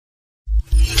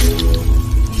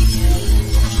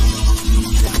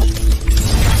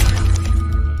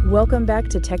Welcome back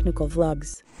to Technical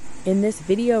Vlogs. In this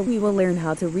video we will learn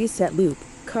how to reset loop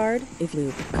card if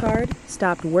loop card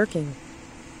stopped working.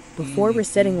 Before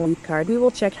resetting loop card we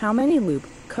will check how many loop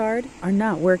card are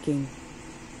not working.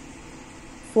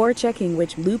 For checking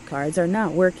which loop cards are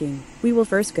not working, we will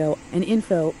first go and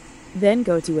info, then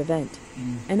go to event,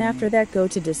 and after that go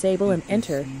to disable and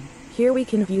enter. Here we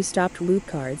can view stopped loop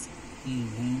cards.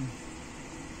 Disable,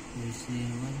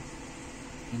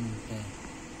 enter.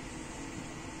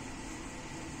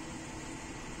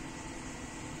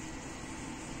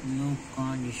 Loop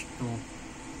card stop.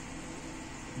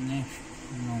 Next,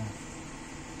 no.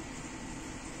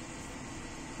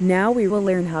 Now we will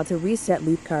learn how to reset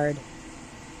loop card.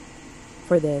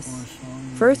 For this,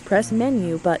 first press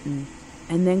menu button,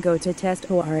 and then go to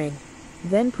test ORing.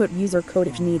 Then put user code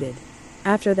if needed.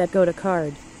 After that go to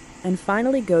card, and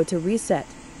finally go to reset,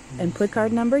 and put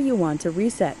card number you want to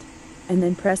reset, and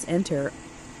then press enter.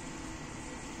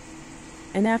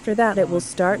 And after that it will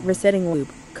start resetting loop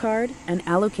card and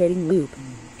allocating loop.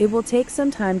 It will take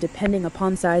some time depending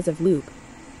upon size of loop.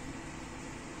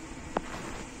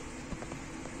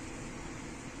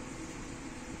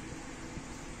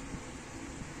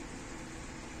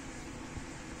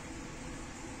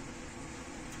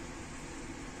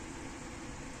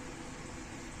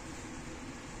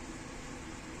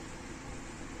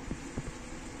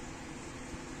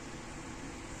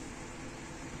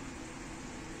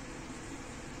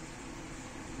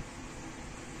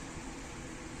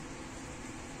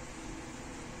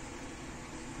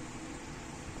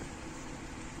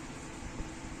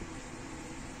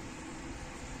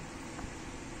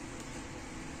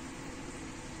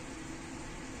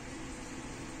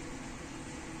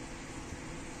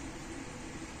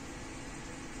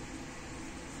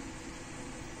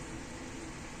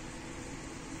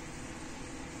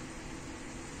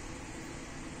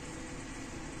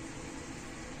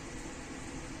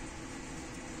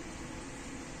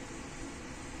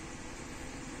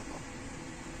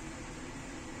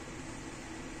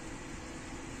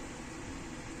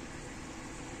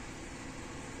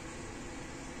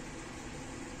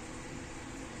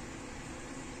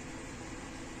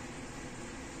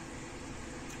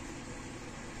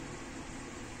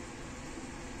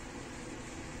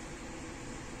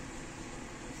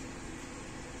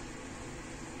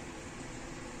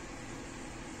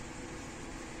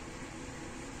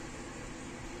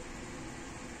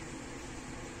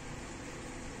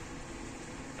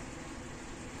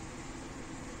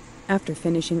 After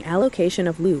finishing allocation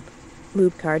of loop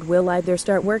card will either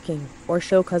start working or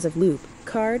show cause of loop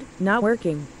card not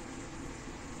working.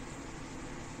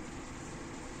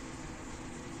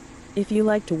 If you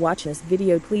like to watch this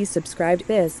video, please subscribe to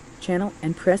this channel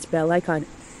and press bell icon.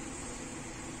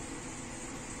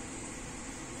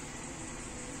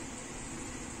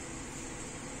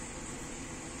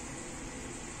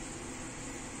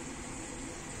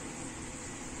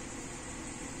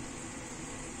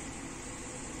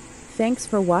 Thanks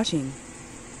for watching.